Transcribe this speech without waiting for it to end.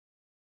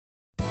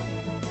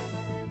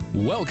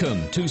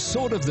Welcome to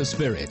Sword of the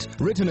Spirit,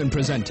 written and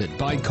presented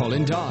by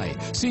Colin,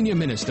 Senior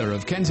Minister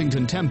of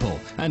Kensington Temple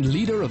and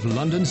leader of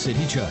London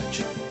City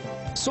Church.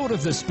 Sword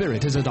of the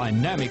Spirit is a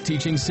dynamic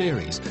teaching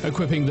series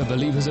equipping the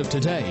believers of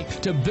today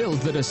to build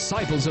the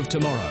disciples of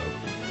tomorrow.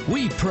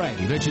 We pray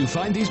that you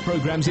find these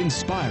programs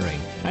inspiring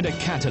and a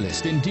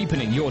catalyst in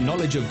deepening your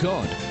knowledge of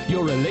God,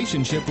 your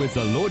relationship with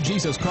the Lord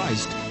Jesus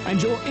Christ,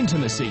 and your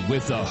intimacy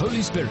with the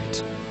Holy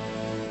Spirit.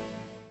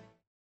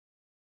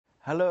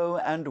 Hello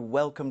and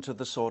welcome to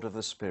the Sword of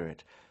the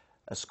Spirit,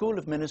 a school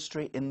of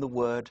ministry in the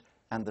Word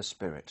and the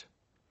Spirit.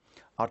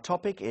 Our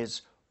topic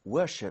is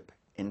worship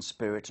in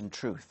spirit and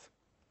truth.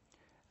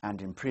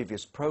 And in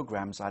previous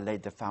programs I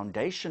laid the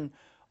foundation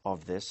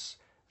of this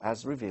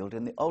as revealed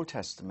in the Old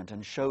Testament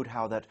and showed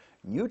how that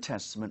New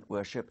Testament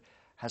worship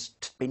has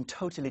been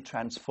totally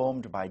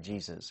transformed by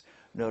Jesus.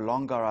 No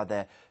longer are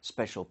there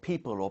special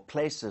people or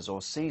places or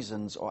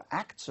seasons or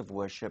acts of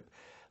worship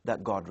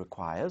that God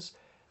requires.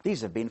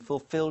 These have been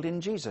fulfilled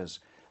in Jesus.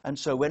 And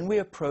so when we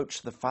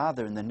approach the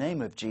Father in the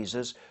name of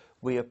Jesus,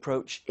 we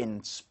approach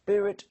in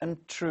spirit and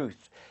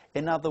truth.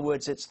 In other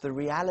words, it's the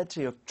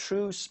reality of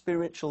true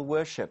spiritual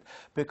worship,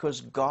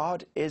 because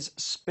God is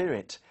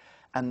spirit,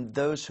 and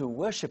those who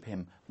worship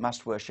him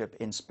must worship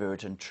in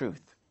spirit and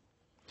truth.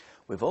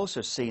 We've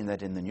also seen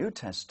that in the New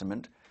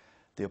Testament,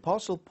 the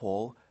Apostle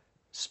Paul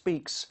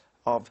speaks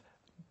of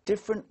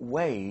different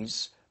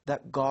ways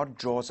that God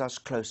draws us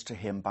close to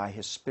him by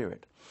his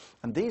Spirit.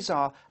 And these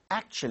are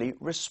actually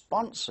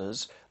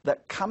responses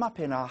that come up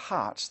in our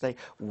hearts. They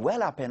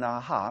well up in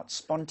our hearts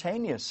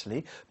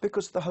spontaneously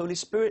because the Holy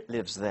Spirit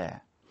lives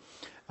there.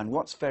 And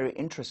what's very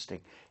interesting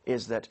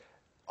is that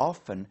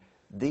often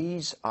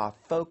these are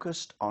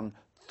focused on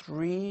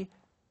three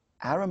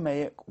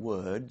Aramaic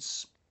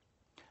words.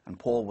 And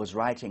Paul was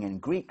writing in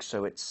Greek,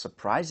 so it's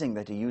surprising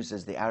that he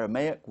uses the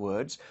Aramaic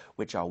words,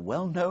 which are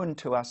well known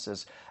to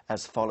us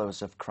as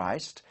followers of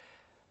Christ: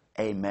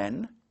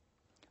 Amen,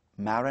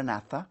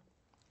 Maranatha,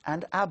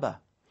 and Abba.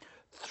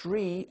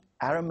 Three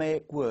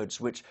Aramaic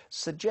words which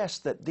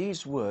suggest that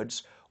these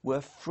words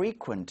were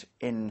frequent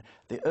in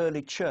the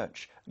early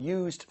church,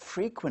 used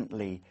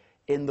frequently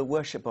in the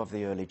worship of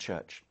the early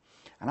church.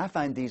 And I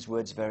find these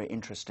words very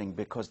interesting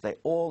because they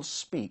all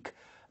speak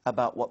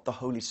about what the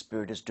Holy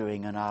Spirit is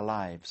doing in our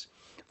lives.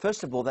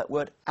 First of all, that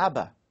word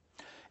Abba.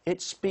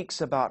 It speaks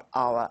about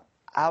our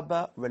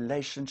Abba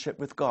relationship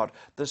with God.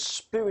 The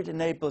Spirit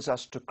enables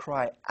us to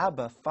cry,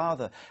 Abba,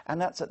 Father. And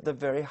that's at the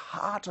very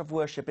heart of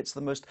worship. It's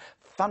the most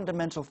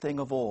fundamental thing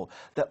of all,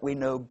 that we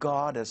know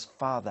God as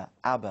Father,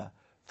 Abba,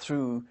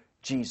 through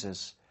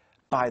Jesus,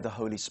 by the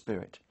Holy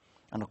Spirit.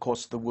 And of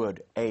course, the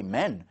word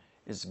Amen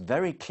is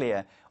very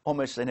clear.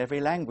 Almost in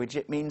every language,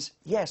 it means,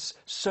 yes,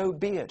 so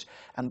be it.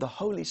 And the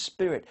Holy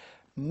Spirit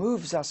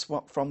moves us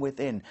from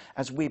within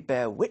as we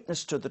bear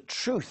witness to the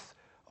truth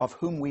of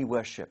whom we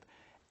worship.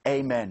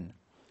 Amen.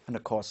 And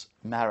of course,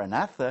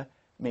 Maranatha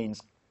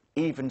means,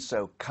 even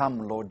so,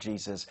 come, Lord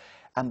Jesus.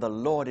 And the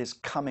Lord is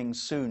coming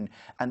soon.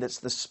 And it's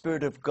the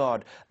Spirit of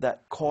God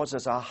that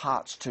causes our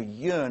hearts to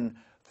yearn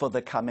for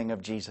the coming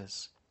of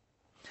Jesus.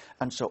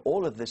 And so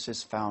all of this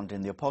is found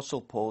in the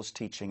Apostle Paul's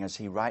teaching as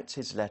he writes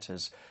his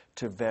letters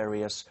to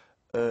various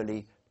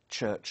early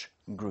church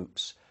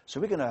groups.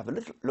 So we're going to have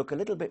look a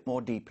little bit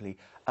more deeply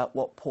at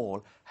what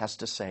Paul has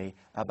to say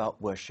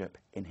about worship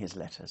in his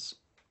letters.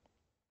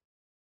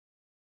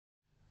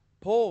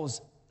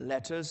 Paul's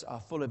letters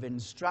are full of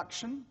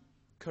instruction,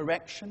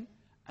 correction,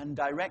 and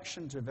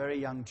direction to very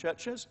young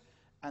churches,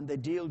 and they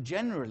deal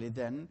generally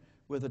then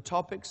with the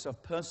topics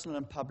of personal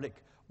and public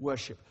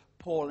worship.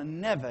 Paul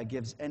never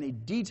gives any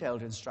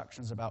detailed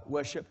instructions about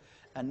worship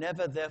and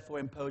never therefore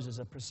imposes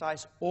a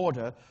precise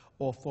order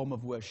or form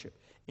of worship.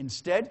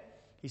 Instead,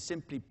 he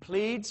simply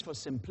pleads for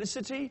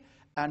simplicity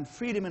and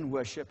freedom in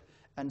worship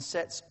and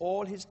sets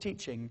all his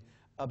teaching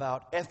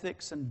about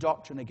ethics and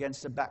doctrine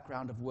against a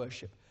background of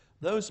worship.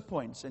 Those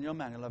points in your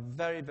manual are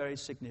very, very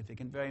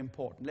significant, very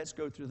important. Let's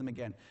go through them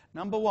again.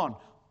 Number one,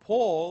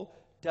 Paul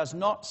does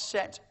not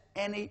set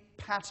any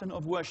pattern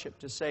of worship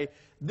to say,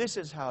 this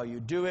is how you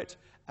do it,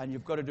 and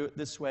you've got to do it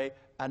this way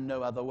and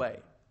no other way.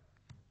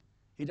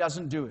 He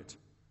doesn't do it.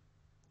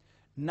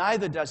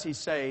 Neither does he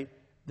say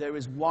there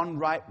is one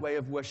right way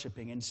of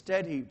worshiping.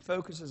 Instead, he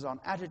focuses on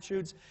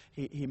attitudes.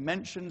 He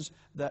mentions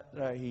that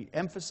he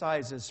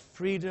emphasizes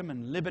freedom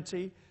and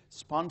liberty,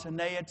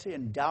 spontaneity,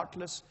 and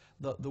doubtless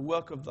the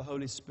work of the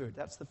Holy Spirit.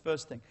 That's the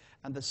first thing.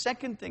 And the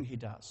second thing he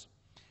does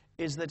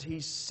is that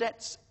he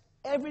sets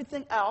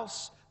everything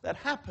else that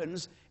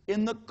happens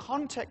in the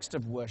context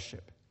of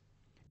worship.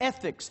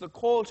 Ethics, the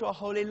call to a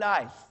holy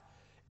life,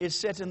 is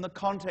set in the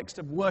context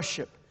of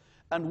worship.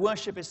 And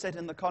worship is set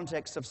in the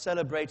context of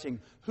celebrating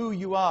who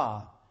you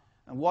are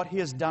and what he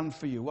has done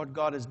for you, what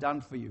God has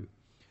done for you.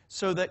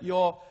 So that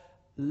your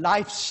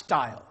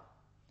lifestyle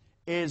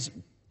it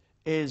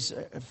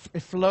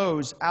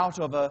flows out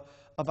of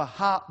a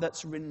heart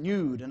that's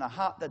renewed and a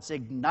heart that's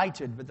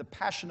ignited with the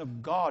passion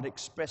of God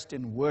expressed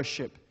in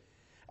worship.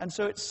 And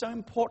so it's so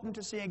important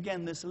to see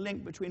again this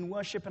link between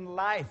worship and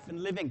life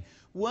and living.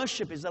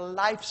 Worship is a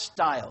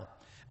lifestyle.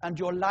 and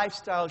your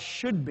lifestyle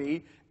should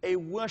be a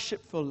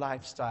worshipful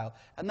lifestyle.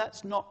 And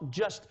that's not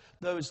just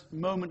those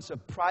moments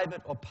of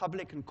private or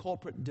public and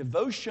corporate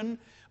devotion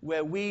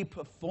where we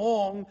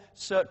perform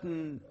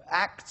certain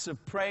acts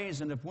of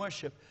praise and of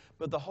worship,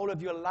 but the whole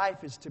of your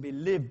life is to be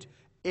lived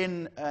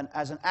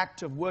as an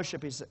act of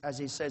worship, as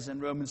he says in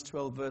Romans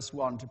 12, verse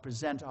 1, to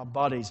present our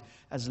bodies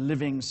as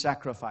living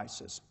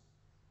sacrifices.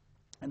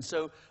 And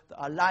so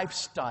our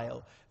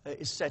lifestyle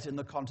is set in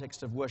the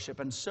context of worship,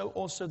 and so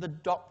also the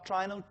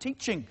doctrinal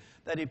teaching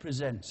that he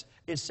presents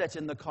is set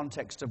in the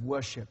context of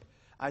worship.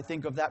 I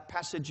think of that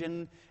passage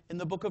in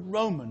the book of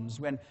Romans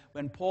when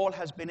Paul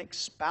has been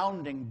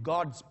expounding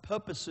God's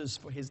purposes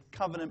for his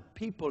covenant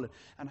people,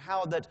 and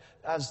how that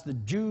as the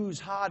Jews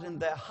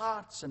hardened their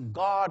hearts and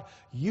God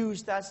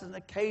used that as an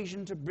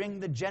occasion to bring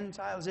the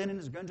Gentiles in and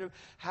is going to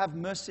have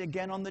mercy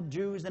again on the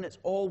Jews, and it's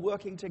all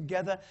working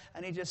together,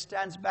 and he just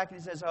stands back and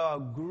he says,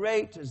 "Oh,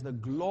 great is the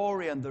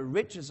glory and the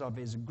riches of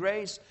his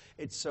grace.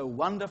 It's so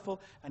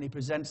wonderful," and he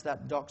presents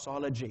that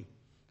doxology.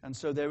 And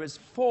so there is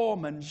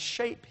form and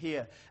shape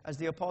here as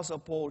the Apostle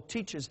Paul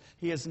teaches.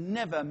 He is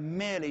never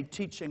merely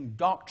teaching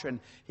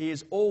doctrine. He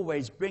is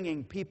always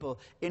bringing people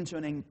into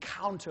an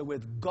encounter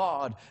with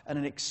God and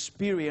an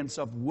experience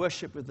of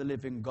worship with the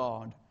living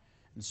God.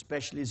 And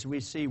especially as we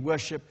see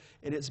worship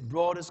in its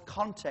broadest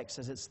context,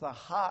 as it's the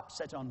heart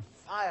set on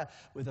fire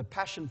with a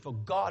passion for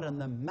God, and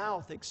the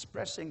mouth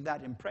expressing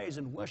that in praise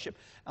and worship,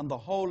 and the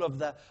whole of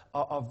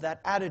that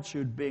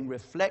attitude being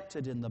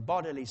reflected in the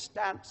bodily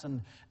stance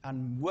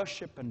and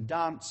worship and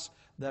dance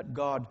that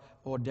God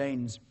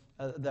ordains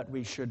that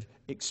we should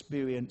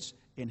experience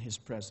in his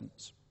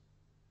presence.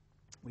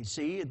 We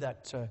see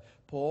that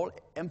Paul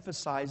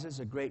emphasizes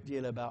a great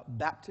deal about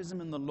baptism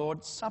and the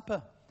Lord's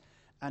Supper.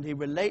 And he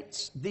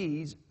relates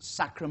these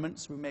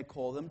sacraments, we may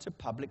call them, to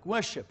public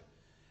worship.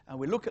 And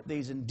we look at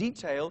these in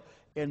detail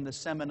in the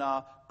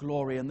seminar,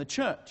 Glory in the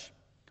Church.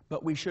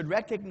 But we should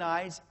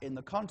recognize in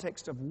the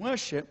context of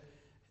worship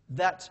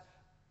that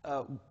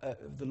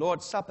the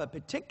Lord's Supper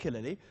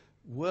particularly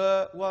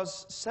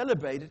was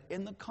celebrated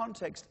in the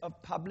context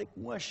of public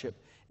worship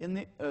in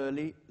the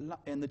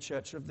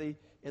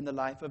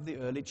life of the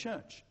early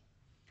church.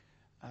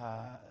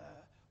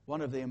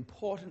 One of the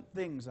important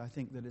things, I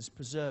think, that is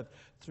preserved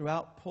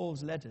throughout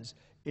Paul's letters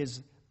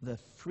is the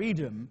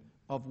freedom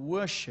of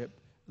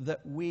worship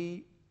that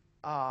we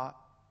are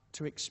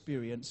to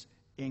experience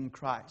in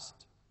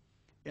Christ.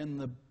 In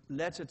the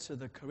letter to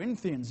the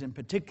Corinthians in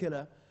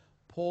particular,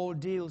 Paul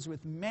deals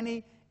with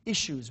many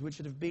issues which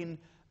have been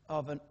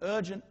of an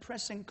urgent,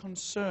 pressing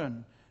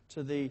concern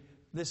to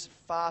this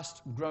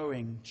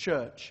fast-growing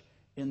church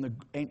in the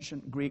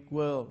ancient Greek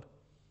world.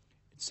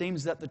 It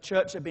seems that the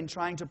church have been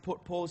trying to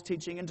put Paul's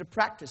teaching into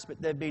practice,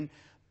 but there have been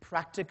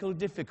practical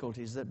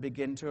difficulties that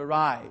begin to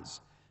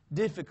arise,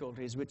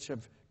 difficulties which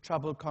have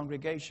troubled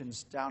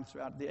congregations down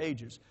throughout the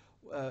ages.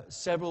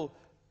 Several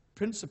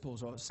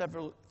principles or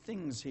several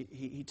things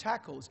he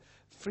tackles: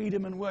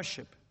 freedom and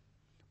worship,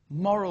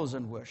 morals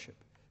and worship,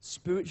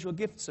 spiritual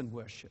gifts and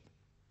worship.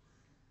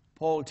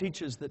 Paul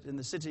teaches that in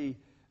the city,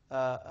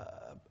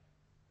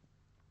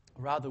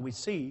 we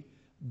see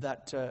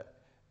that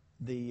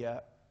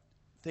the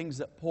things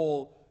that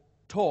Paul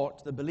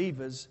taught the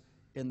believers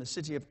in the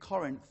city of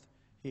Corinth,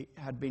 he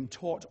had been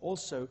taught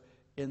also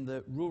in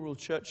the rural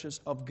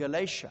churches of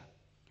Galatia.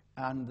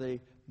 And the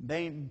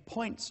main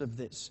points of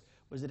this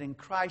was that in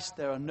Christ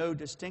there are no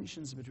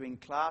distinctions between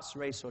class,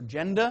 race, or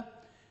gender,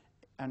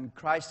 and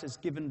Christ has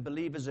given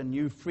believers a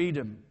new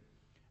freedom.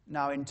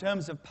 Now, in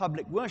terms of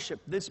public worship,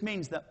 this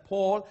means that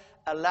Paul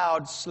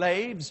allowed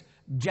slaves,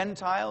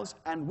 Gentiles,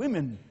 and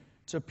women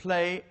to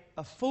play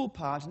a full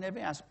part in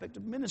every aspect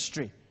of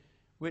ministry,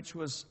 which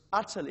was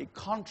utterly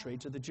contrary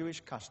to the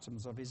Jewish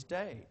customs of his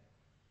day.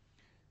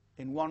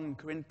 In 1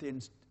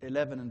 Corinthians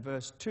 11 and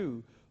verse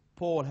 2,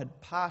 Paul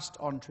had passed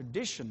on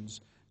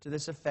traditions to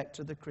this effect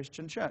to the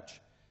Christian church,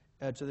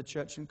 to the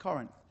church in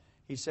Corinth.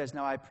 He says,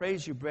 "Now I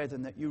praise you,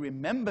 brethren, that you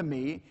remember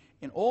me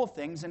in all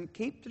things and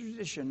keep the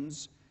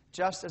traditions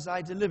just as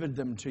I delivered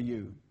them to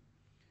you."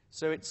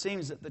 So it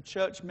seems that the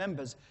church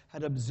members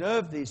had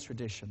observed these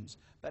traditions,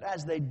 but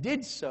as they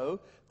did so,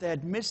 they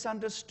had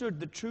misunderstood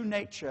the true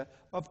nature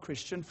of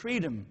Christian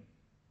freedom.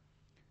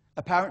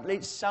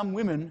 Apparently, some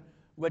women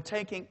were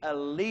taking a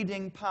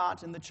leading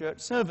part in the church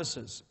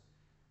services,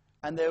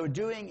 and they were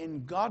doing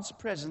in God's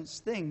presence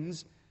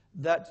things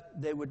that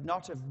they would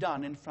not have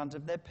done in front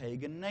of their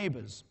pagan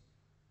neighbors.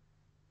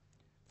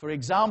 For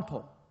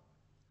example,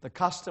 the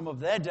custom of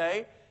their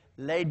day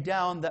laid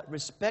down that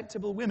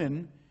respectable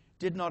women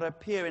did not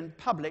appear in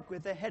public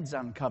with their heads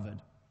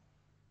uncovered.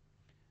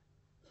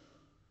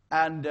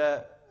 And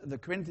the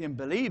Corinthian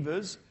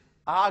believers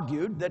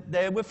argued that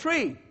they were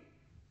free.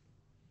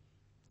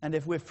 And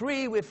if we're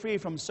free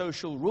from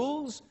social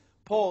rules.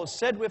 Paul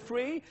said we're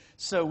free,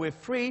 so we're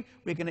free.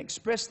 We can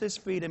express this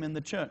freedom in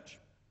the church.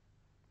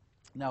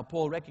 Now,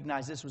 Paul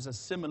recognized this was a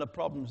similar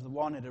problem to the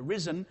one that had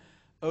arisen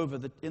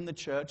in the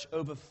church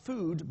over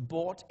food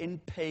bought in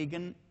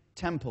pagan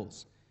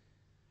temples.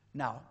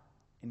 Now,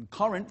 in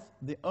Corinth,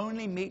 the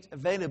only meat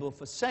available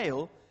for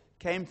sale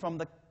came from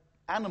the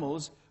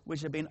animals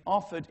which had been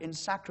offered in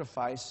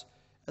sacrifice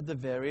at the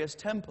various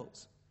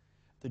temples.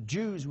 The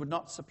Jews would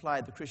not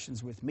supply the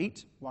Christians with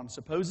meat, one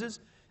supposes,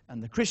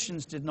 and the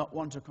Christians did not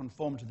want to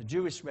conform to the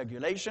Jewish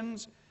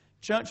regulations.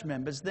 Church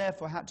members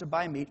therefore had to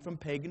buy meat from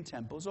pagan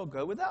temples or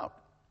go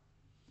without.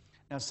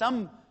 Now,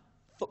 some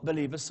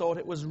believers thought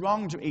it was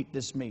wrong to eat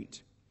this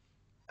meat,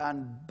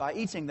 and by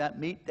eating that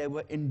meat, they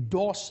were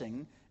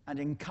endorsing and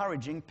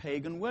encouraging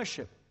pagan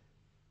worship.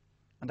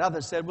 And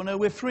others said, well, no,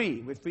 we're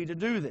free to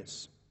do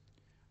this.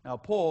 Now,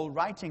 Paul,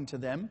 writing to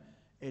them,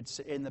 it's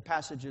in the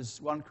passages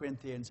 1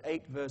 Corinthians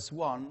 8, verse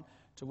 1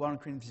 to 1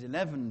 Corinthians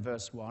 11,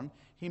 verse 1,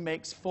 he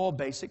makes 4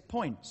 basic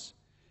points.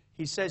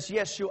 He says,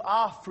 yes, you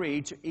are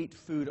free to eat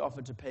food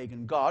offered to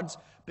pagan gods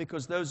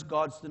because those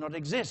gods do not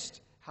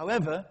exist.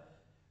 However,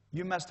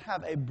 you must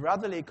have a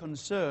brotherly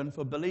concern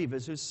for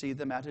believers who see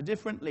the matter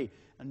differently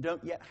and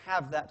don't yet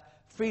have that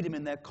freedom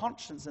in their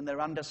conscience and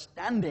their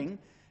understanding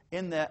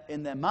in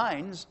their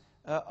minds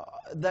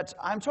that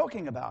I'm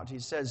talking about. He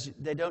says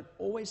they don't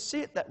always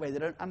see it that way. They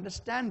don't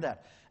understand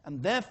that.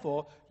 And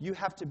therefore, you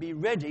have to be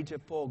ready to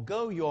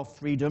forego your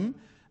freedom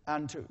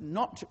and to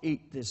not to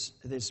eat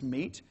this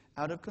meat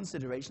out of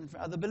consideration for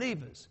other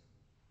believers.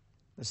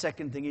 The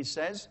second thing he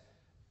says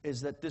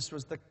is that this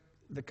was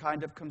the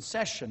kind of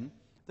concession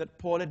that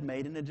Paul had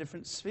made in a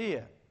different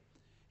sphere.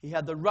 He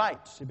had the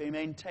right to be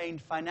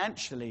maintained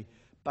financially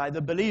by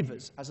the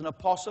believers. As an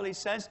apostle, he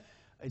says,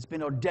 it's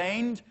been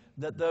ordained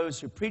that those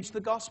who preach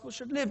the gospel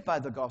should live by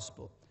the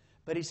gospel.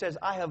 But he says,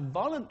 I have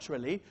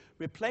voluntarily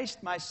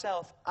replaced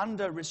myself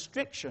under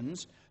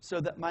restrictions so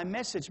that my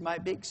message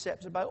might be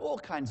accepted by all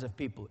kinds of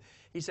people.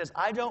 He says,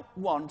 I don't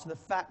want the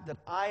fact that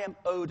I am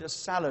owed a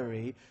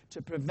salary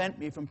to prevent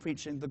me from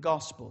preaching the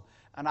gospel.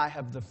 And I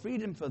have the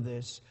freedom for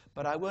this,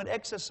 but I won't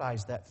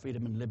exercise that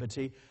freedom and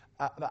liberty.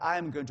 But I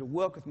am going to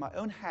work with my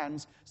own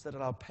hands so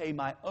that I'll pay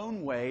my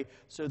own way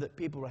so that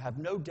people will have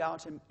no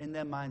doubt in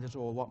their mind at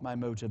all what my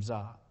motives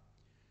are.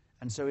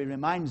 And so he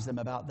reminds them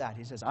about that.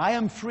 He says, I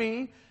am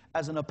free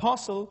as an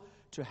apostle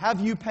to have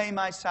you pay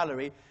my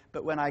salary,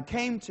 but when I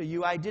came to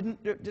you, I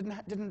didn't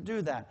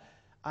do that.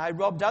 I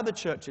robbed other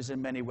churches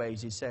in many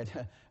ways, he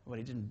said. Well,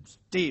 he didn't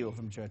steal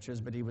from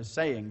churches, but he was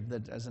saying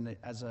that as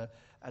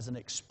an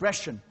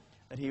expression,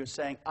 that he was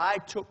saying, I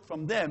took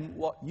from them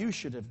what you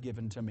should have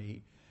given to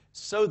me,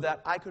 so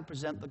that I could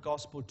present the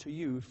gospel to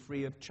you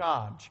free of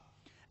charge.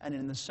 And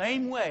in the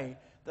same way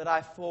that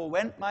I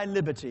forewent my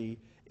liberty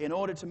in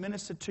order to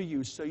minister to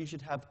you, so you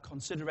should have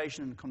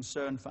consideration and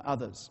concern for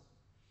others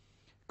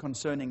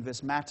concerning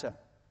this matter,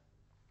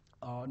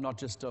 not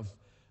just of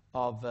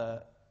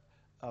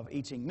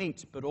eating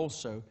meat, but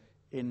also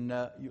in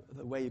the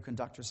way you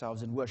conduct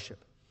yourselves in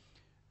worship.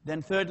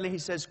 Then thirdly, he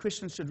says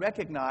Christians should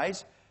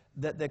recognize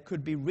that there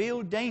could be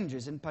real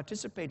dangers in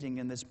participating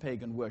in this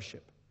pagan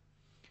worship.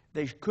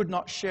 They could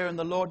not share in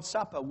the Lord's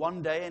Supper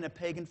one day and a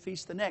pagan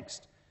feast the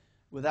next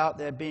without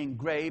there being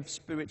grave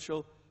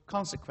spiritual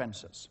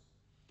consequences.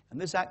 And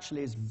this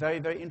actually is very,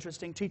 very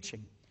interesting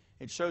teaching.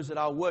 It shows that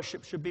our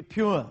worship should be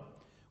pure.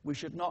 We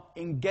should not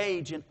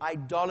engage in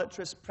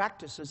idolatrous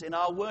practices in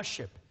our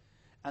worship.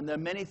 And there are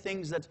many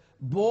things that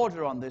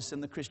border on this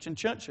in the Christian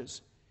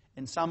churches.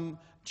 In some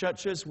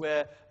churches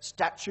where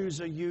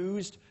statues are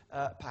used,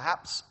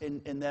 perhaps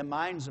in their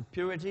minds of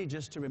purity,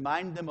 just to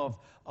remind them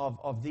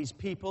of these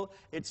people,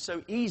 it's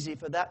so easy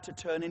for that to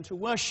turn into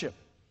worship.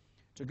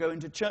 To go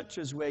into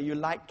churches where you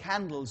light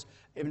candles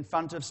in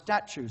front of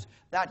statues,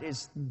 that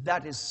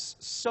is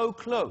so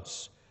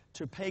close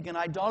to pagan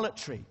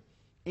idolatry.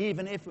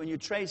 Even if when you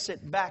trace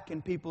it back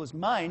in people's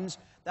minds,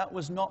 that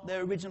was not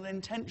their original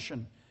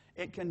intention.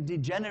 It can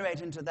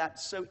degenerate into that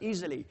so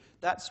easily.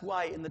 That's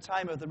why in the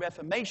time of the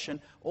Reformation,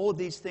 all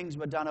these things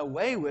were done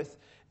away with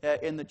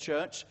in the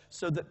church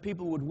so that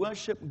people would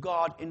worship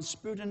God in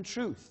spirit and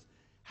truth.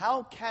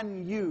 How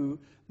can you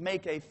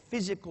make a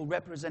physical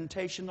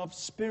representation of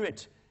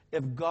spirit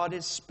if God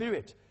is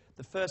spirit?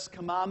 The first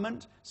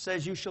commandment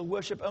says you shall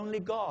worship only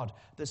God.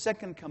 The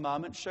second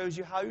commandment shows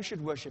you how you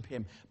should worship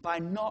him, by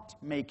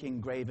not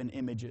making graven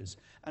images.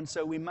 And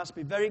so we must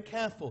be very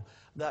careful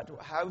that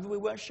however we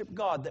worship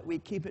God, that we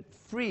keep it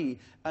free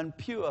and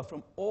pure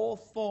from all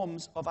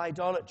forms of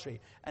idolatry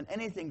and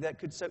anything that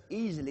could so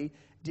easily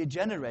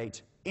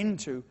degenerate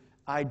into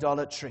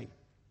idolatry.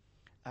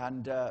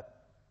 And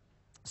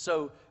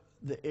so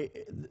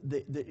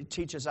it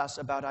teaches us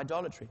about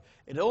idolatry.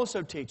 It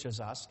also teaches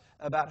us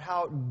about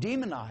how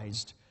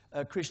demonized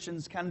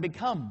Christians can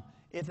become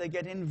if they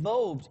get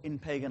involved in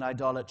pagan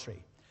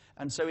idolatry.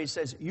 And so he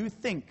says, you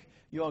think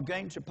you are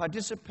going to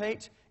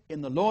participate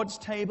in the Lord's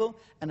table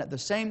and at the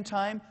same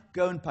time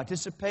go and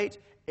participate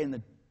in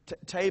the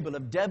table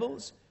of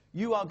devils?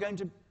 You are going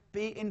to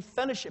be in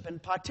fellowship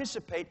and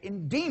participate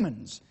in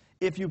demons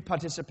if you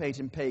participate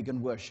in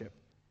pagan worship.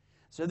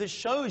 So this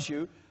shows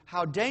you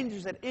how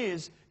dangerous it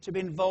is to be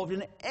involved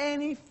in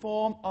any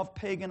form of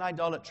pagan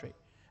idolatry.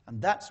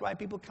 And that's why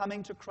people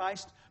coming to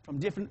Christ from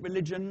different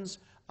religions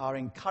are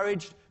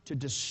encouraged to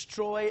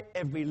destroy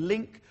every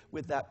link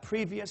with that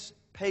previous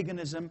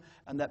paganism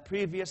and that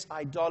previous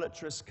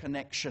idolatrous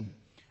connection.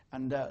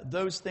 And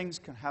those things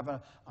can have an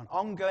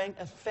ongoing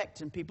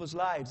effect in people's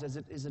lives, as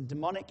it is a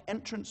demonic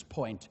entrance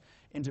point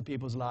into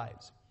people's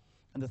lives.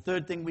 And the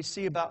third thing we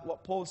see about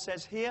what Paul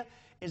says here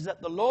is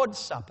that the Lord's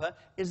Supper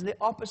is the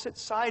opposite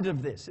side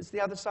of this. It's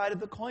the other side of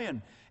the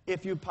coin.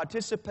 If you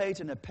participate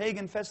in a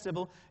pagan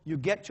festival, you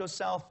get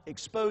yourself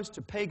exposed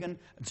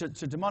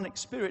to demonic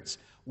spirits.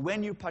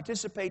 When you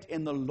participate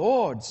in the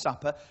Lord's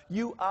Supper,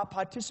 you are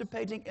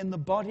participating in the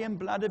body and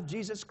blood of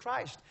Jesus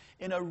Christ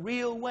in a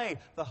real way.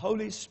 The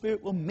Holy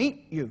Spirit will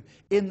meet you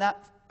in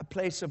that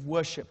place of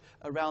worship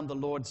around the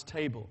Lord's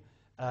table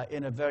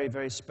in a very,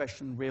 very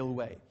special and real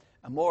way.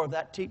 And more of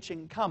that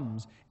teaching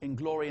comes in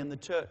Glory in the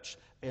Church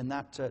in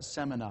that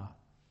seminar.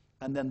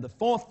 And then the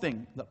fourth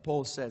thing that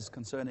Paul says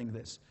concerning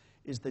this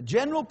is the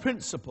general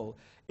principle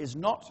is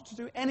not to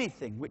do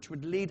anything which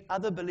would lead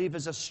other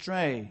believers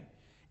astray,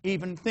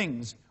 even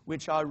things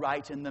which are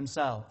right in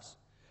themselves.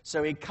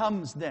 So he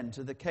comes then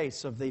to the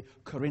case of the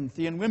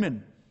Corinthian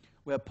women,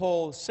 where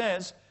Paul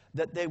says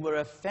that they were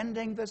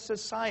offending the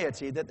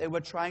society that they were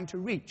trying to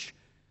reach,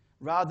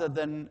 rather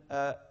than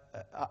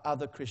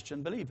other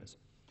Christian believers.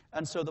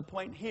 And so the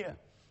point here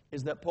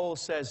is that Paul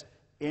says,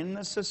 in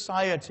the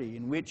society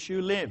in which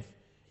you live,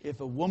 if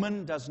a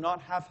woman does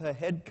not have her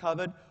head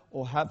covered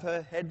or have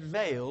her head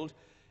veiled,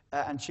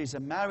 and she's a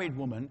married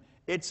woman,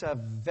 it's a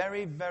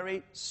very,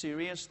 very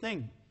serious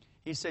thing.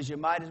 He says you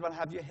might as well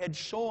have your head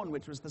shorn,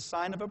 which was the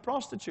sign of a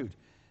prostitute.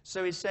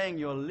 So he's saying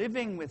you're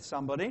living with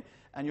somebody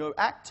and you're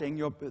acting,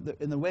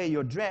 in the way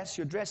you're dressed,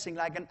 you're dressing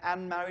like an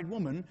unmarried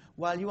woman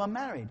while you are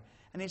married.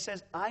 And he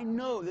says, I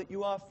know that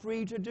you are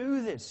free to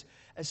do this,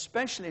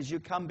 especially as you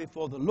come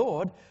before the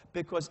Lord,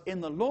 because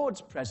in the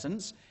Lord's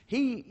presence,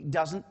 he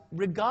doesn't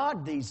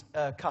regard these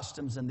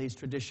customs and these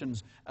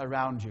traditions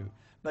around you.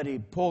 But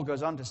Paul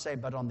goes on to say,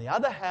 but on the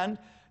other hand,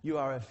 you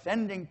are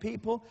offending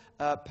people,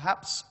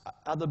 perhaps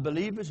other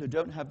believers who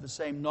don't have the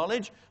same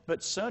knowledge,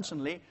 but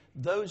certainly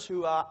those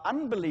who are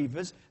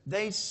unbelievers,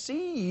 they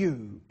see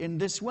you in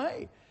this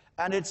way.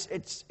 And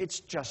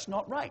it's just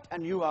not right.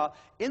 And you are,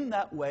 in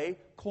that way,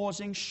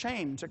 causing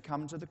shame to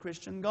come to the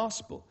Christian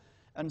gospel.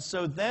 And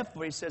so,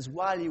 therefore, he says,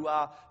 while you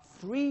are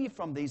free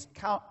from these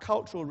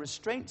cultural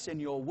restraints in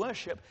your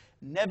worship,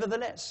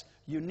 nevertheless,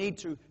 you need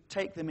to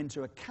take them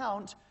into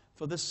account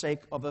for the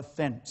sake of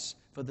offense,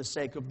 for the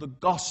sake of the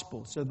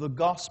gospel. So the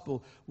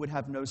gospel would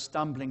have no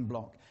stumbling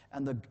block,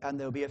 and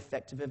there will be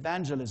effective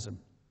evangelism.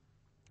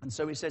 And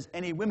so he says,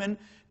 any women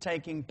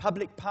taking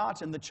public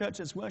part in the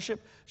church's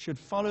worship should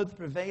follow the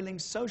prevailing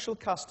social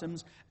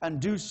customs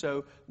and do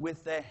so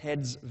with their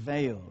heads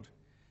veiled.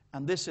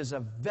 And this is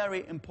a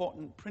very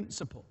important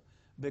principle,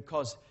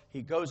 because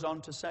he goes on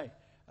to say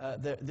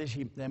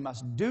they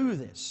must do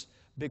this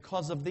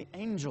because of the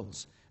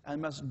angels, and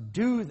must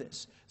do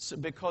this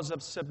because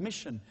of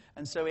submission.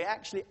 And so he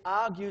actually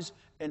argues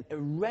an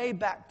array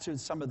back to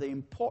some of the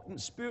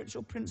important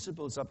spiritual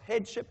principles of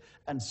headship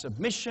and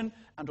submission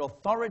and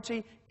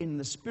authority in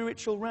the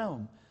spiritual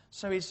realm.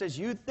 So he says,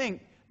 you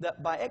think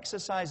that by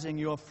exercising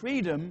your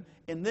freedom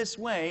in this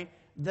way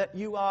that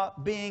you are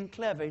being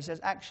clever. He says,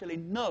 actually,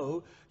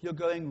 no, you're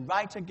going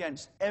right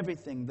against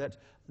everything that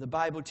the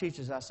Bible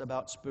teaches us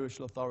about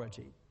spiritual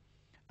authority.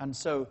 And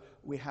so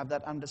we have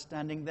that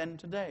understanding then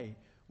today.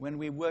 When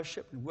we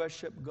worship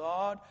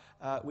God,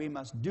 we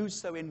must do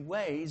so in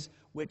ways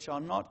which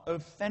are not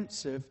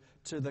offensive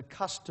to the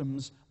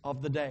customs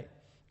of the day.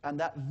 And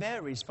that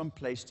varies from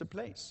place to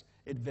place.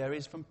 It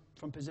varies from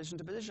position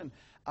to position.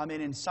 I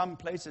mean, in some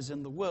places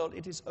in the world,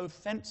 it is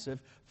offensive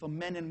for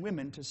men and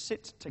women to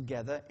sit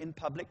together in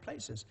public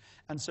places.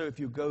 And so if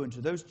you go into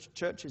those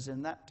churches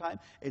in that time,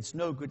 it's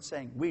no good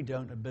saying, we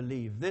don't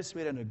believe this,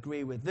 we don't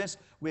agree with this,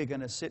 we're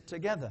going to sit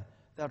together.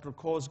 That will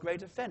cause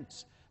great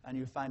offense. And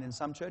you find in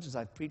some churches,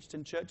 I've preached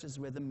in churches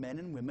where the men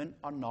and women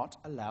are not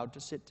allowed to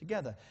sit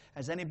together.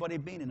 Has anybody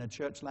been in a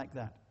church like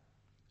that?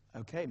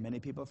 Okay, many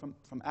people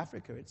from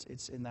Africa,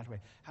 it's in that way.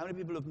 How many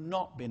people have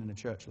not been in a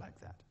church like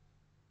that?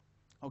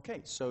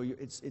 Okay, so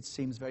it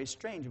seems very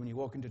strange when you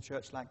walk into a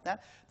church like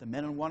that, the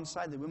men on one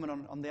side, the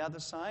women on the other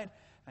side,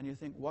 and you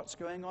think, what's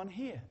going on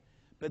here?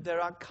 But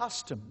there are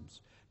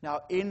customs.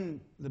 Now, in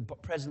the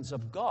presence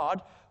of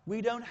God,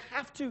 we don't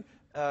have to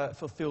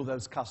fulfill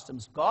those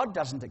customs. God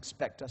doesn't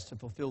expect us to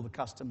fulfill the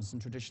customs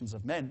and traditions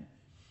of men.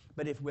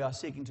 But if we are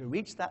seeking to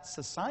reach that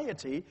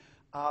society,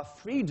 our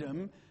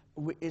freedom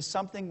is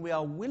something we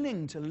are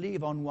willing to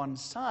leave on one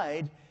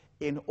side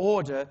in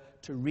order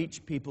to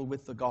reach people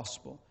with the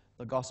gospel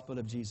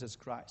of Jesus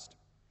Christ.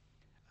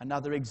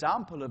 Another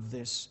example of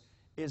this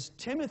is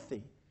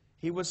Timothy.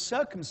 He was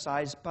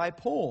circumcised by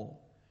Paul.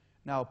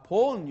 Now,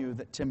 Paul knew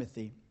that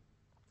Timothy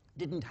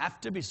didn't have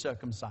to be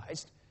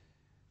circumcised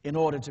in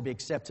order to be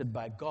accepted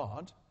by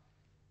God,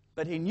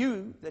 but he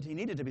knew that he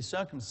needed to be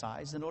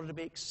circumcised in order to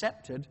be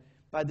accepted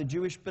by the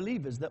Jewish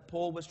believers that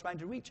Paul was trying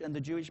to reach and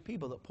the Jewish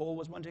people that Paul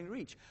was wanting to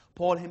reach.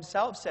 Paul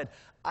himself said,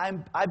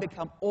 I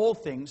become all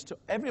things to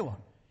everyone.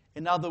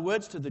 In other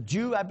words, to the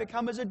Jew I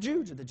become as a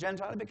Jew, to the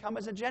Gentile I become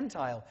as a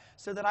Gentile,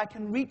 so that I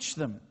can reach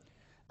them.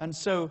 And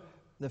so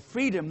the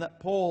freedom that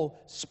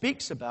Paul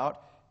speaks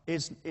about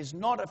is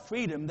not a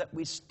freedom that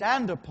we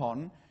stand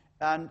upon,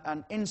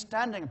 and in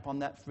standing upon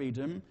that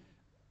freedom,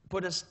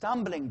 put a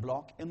stumbling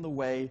block in the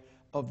way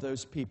of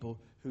those people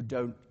who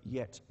don't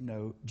yet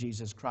know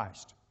Jesus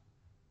Christ.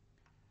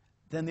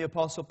 Then the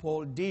Apostle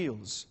Paul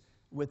deals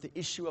with the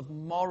issue of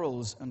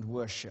morals and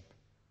worship.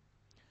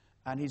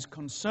 And he's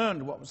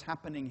concerned what was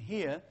happening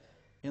here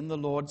in the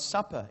Lord's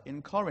Supper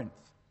in Corinth.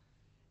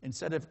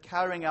 Instead of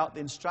carrying out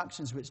the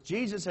instructions which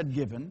Jesus had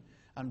given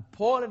and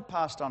Paul had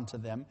passed on to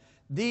them,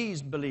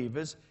 these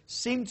believers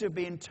seem to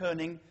be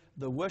turning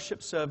the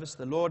worship service,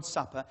 the Lord's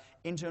Supper,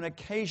 into an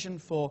occasion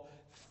for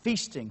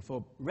feasting,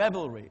 for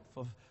revelry,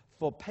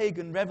 for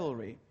pagan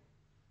revelry.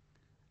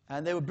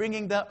 And they were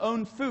bringing their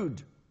own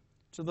food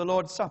to the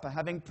Lord's Supper,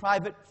 having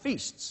private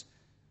feasts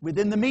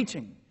within the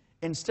meeting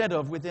instead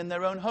of within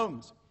their own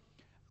homes.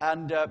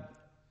 And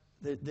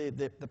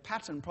the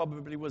pattern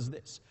probably was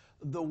this.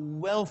 The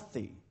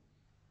wealthy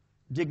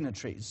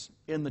dignitaries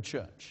in the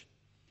church,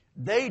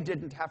 they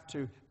didn't have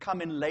to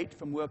come in late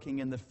from working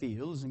in the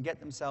fields and get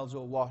themselves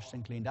all washed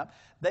and cleaned up.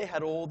 They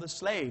had all the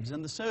slaves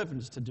and the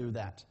servants to do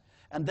that.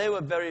 And they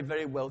were very,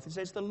 very wealthy.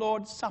 So it's the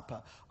Lord's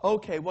Supper.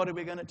 Okay, what are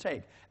we going to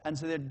take? And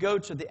so they'd go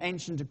to the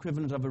ancient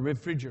equivalent of a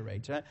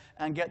refrigerator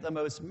and get the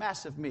most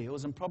massive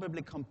meals and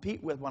probably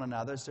compete with one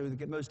another, so they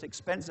get most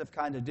expensive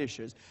kind of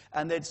dishes.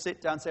 And they'd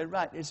sit down and say,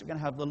 right, we're going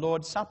to have the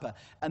Lord's Supper.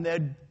 And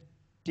they'd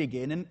dig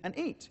in and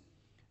eat.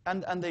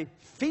 And the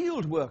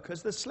field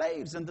workers, the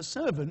slaves and the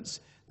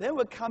servants, they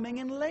were coming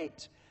in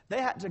late.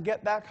 They had to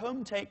get back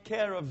home, take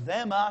care of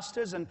their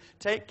masters and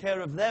take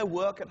care of their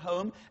work at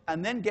home,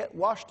 and then get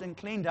washed and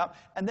cleaned up,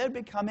 and they'd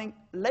be coming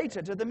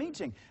later to the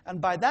meeting.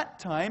 And by that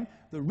time,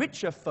 the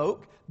richer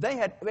folk, they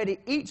had already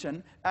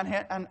eaten,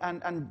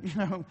 and you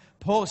know,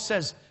 Paul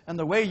says, and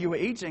the way you were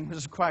eating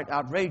was quite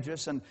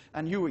outrageous, and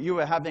you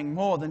were having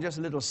more than just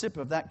a little sip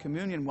of that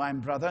communion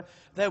wine, brother.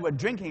 They were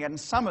drinking it, and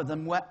some of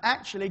them were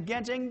actually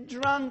getting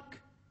drunk.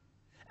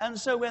 And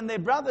so when their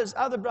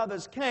other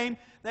brothers came,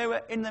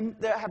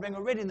 they're having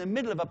already in the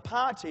middle of a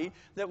party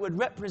that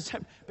would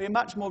be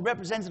much more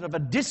representative of a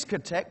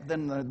discotheque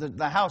than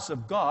the house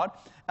of God.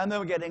 And they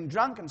were getting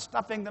drunk and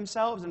stuffing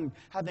themselves and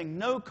having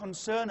no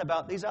concern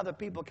about these other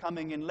people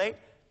coming in late.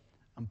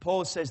 And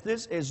Paul says,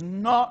 this is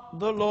not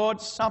the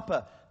Lord's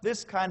Supper.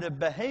 This kind of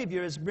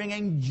behavior is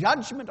bringing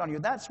judgment on you.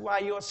 That's why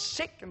you're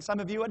sick and some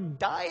of you are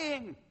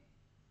dying.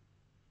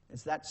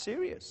 It's that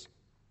serious.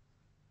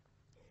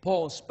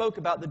 Paul spoke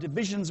about the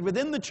divisions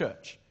within the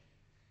church,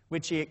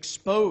 which he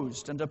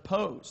exposed and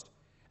opposed.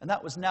 And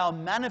that was now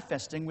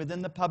manifesting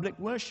within the public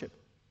worship.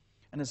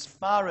 And as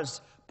far as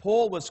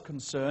Paul was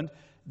concerned,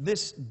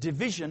 this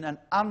division and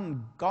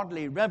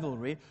ungodly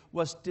revelry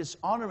was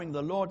dishonoring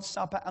the Lord's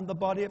Supper and the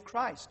body of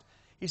Christ.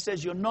 He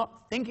says, you're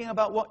not thinking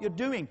about what you're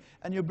doing,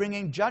 and you're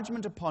bringing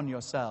judgment upon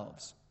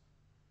yourselves.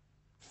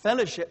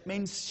 Fellowship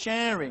means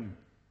sharing.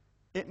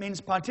 It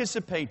means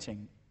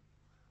participating.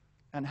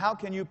 And how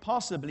can you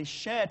possibly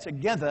share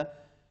together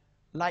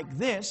like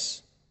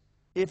this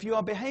if you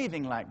are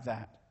behaving like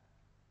that?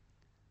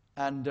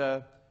 And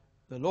the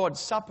Lord's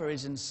Supper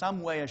is in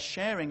some way a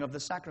sharing of the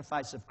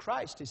sacrifice of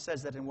Christ. He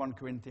says that in 1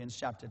 Corinthians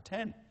chapter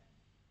 10.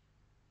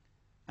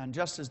 And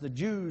just as the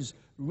Jews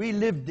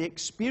relived the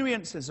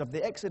experiences of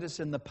the Exodus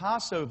and the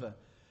Passover,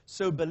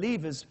 so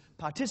believers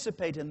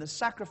participate in the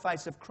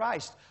sacrifice of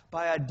Christ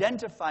by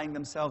identifying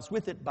themselves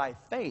with it by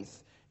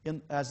faith.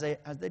 As they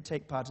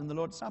take part in the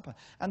Lord's Supper.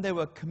 And they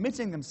were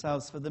committing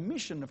themselves for the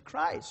mission of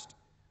Christ.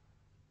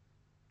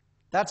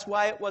 That's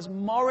why it was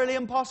morally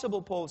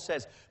impossible, Paul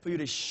says, for you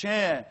to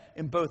share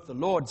in both the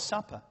Lord's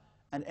Supper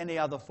and any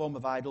other form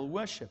of idol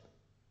worship.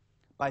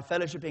 By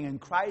fellowshipping in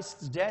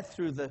Christ's death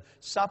through the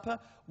supper,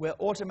 we're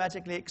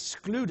automatically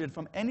excluded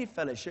from any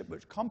fellowship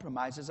which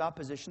compromises our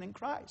position in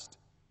Christ.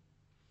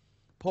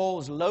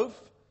 Paul's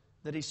loaf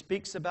that he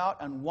speaks about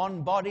and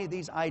one body,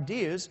 these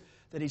ideas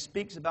that he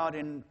speaks about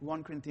in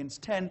 1 Corinthians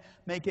 10,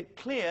 make it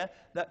clear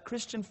that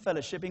Christian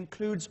fellowship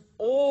includes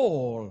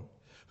all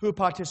who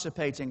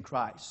participate in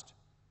Christ.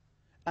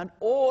 And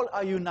all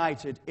are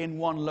united in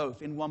one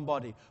loaf, in one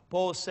body.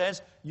 Paul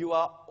says, you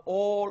are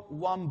all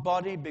one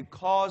body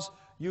because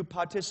you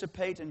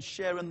participate and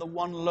share in the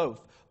one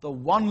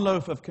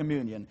loaf of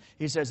communion.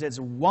 He says it's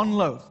one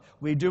loaf.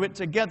 We do it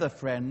together,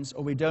 friends,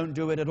 or we don't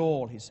do it at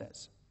all, he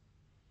says.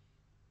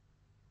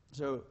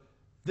 So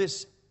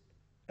this,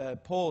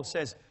 Paul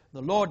says,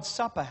 the Lord's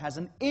Supper has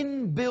an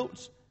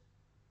inbuilt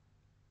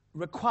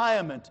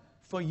requirement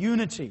for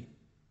unity.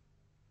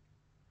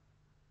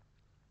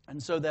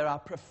 And so there are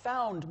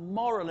profound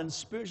moral and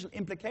spiritual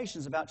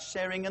implications about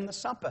sharing in the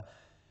supper.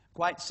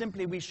 Quite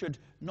simply, we should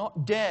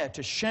not dare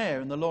to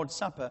share in the Lord's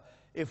Supper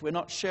if we're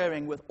not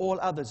sharing with all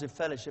others of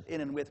fellowship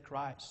in and with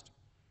Christ.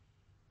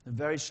 They're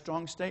very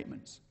strong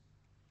statements.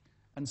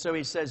 And so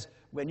he says,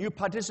 when you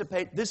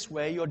participate this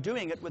way, you're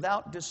doing it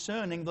without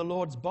discerning the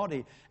Lord's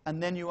body,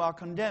 and then you are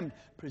condemned.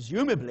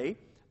 Presumably,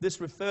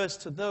 this refers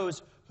to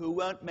those who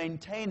weren't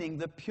maintaining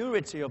the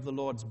purity of the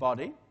Lord's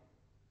body.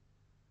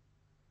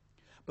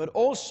 But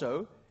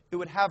also, it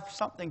would have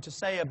something to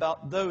say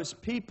about those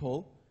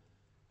people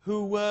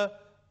who were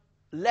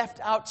left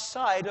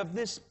outside of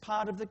this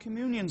part of the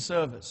communion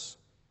service.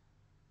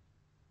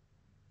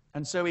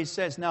 And so he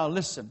says, now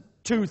listen,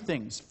 two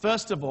things.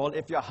 First of all,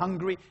 if you're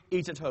hungry,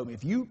 eat at home.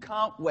 If you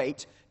can't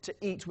wait to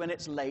eat when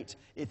it's late,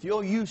 if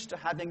you're used to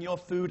having your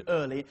food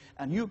early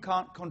and you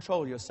can't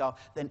control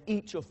yourself, then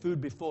eat your food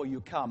before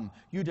you come.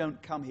 You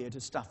don't come here to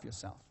stuff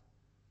yourself.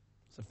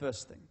 It's the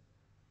first thing.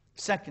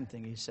 Second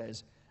thing he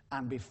says,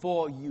 and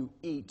before you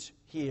eat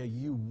here,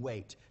 you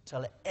wait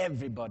till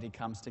everybody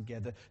comes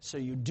together. So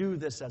you do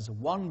this as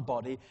one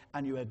body,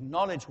 and you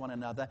acknowledge one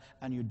another,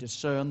 and you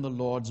discern the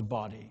Lord's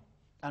body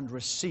and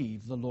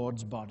receive the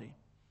Lord's body.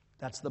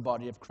 That's the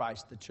body of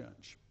Christ, the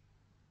church.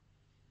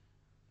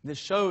 This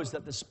shows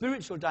that the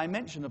spiritual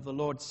dimension of the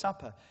Lord's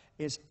Supper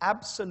is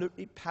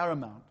absolutely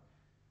paramount.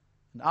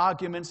 And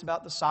arguments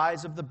about the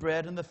size of the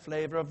bread and the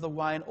flavor of the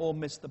wine all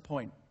miss the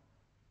point.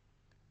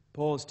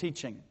 Paul's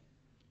teaching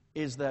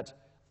is that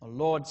the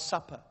Lord's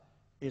Supper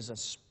is a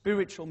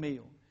spiritual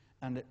meal,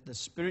 and the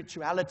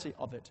spirituality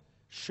of it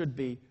should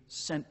be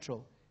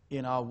central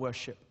in our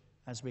worship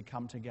as we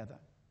come together.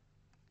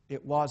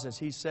 It was, as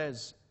he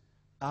says,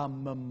 a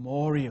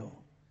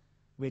memorial,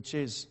 which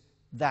is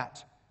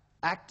that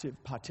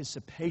active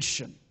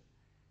participation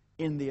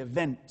in the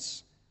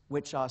events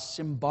which are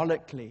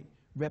symbolically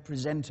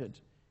represented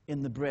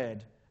in the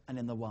bread and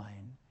in the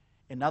wine.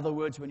 In other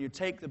words, when you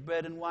take the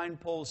bread and wine,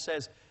 Paul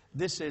says,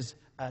 this is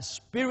a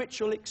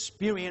spiritual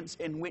experience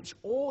in which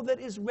all that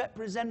is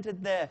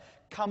represented there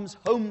comes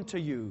home to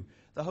you.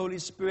 The Holy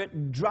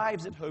Spirit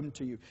drives it home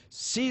to you,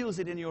 seals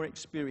it in your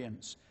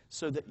experience,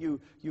 so that you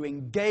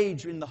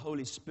engage in the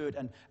Holy Spirit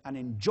and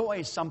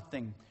enjoy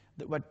something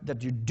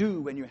that you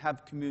do when you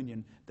have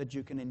communion, that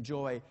you can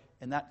enjoy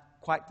in that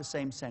quite the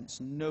same sense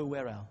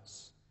nowhere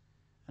else.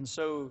 And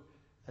so,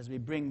 as we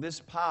bring this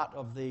part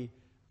of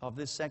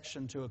this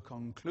section to a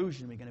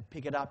conclusion, we're going to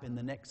pick it up in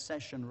the next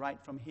session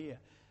right from here.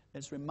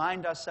 Let's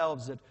remind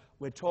ourselves that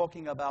we're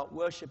talking about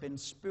worship in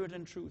spirit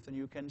and truth, and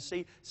you can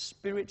see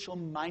spiritual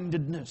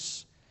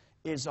mindedness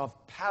is of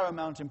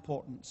paramount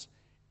importance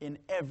in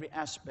every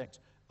aspect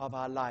of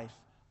our life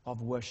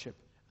of worship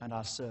and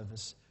our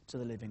service to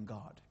the living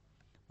God.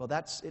 Well,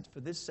 that's it for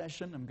this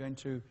session. I'm going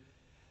to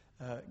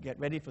get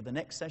ready for the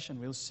next session.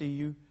 We'll see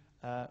you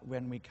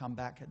when we come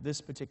back at this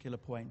particular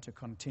point to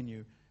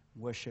continue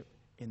worship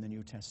in the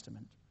New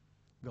Testament.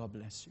 God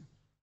bless you.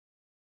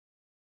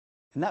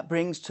 And that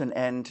brings to an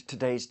end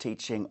today's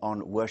teaching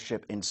on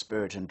worship in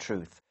spirit and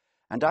truth.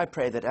 And I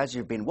pray that as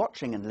you've been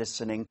watching and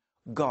listening,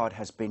 God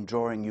has been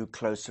drawing you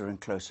closer and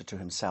closer to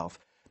himself.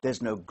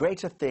 There's no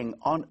greater thing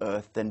on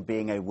earth than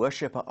being a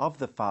worshipper of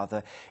the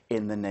Father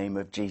in the name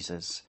of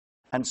Jesus.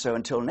 And so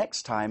until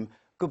next time,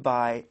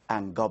 goodbye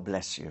and God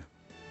bless you.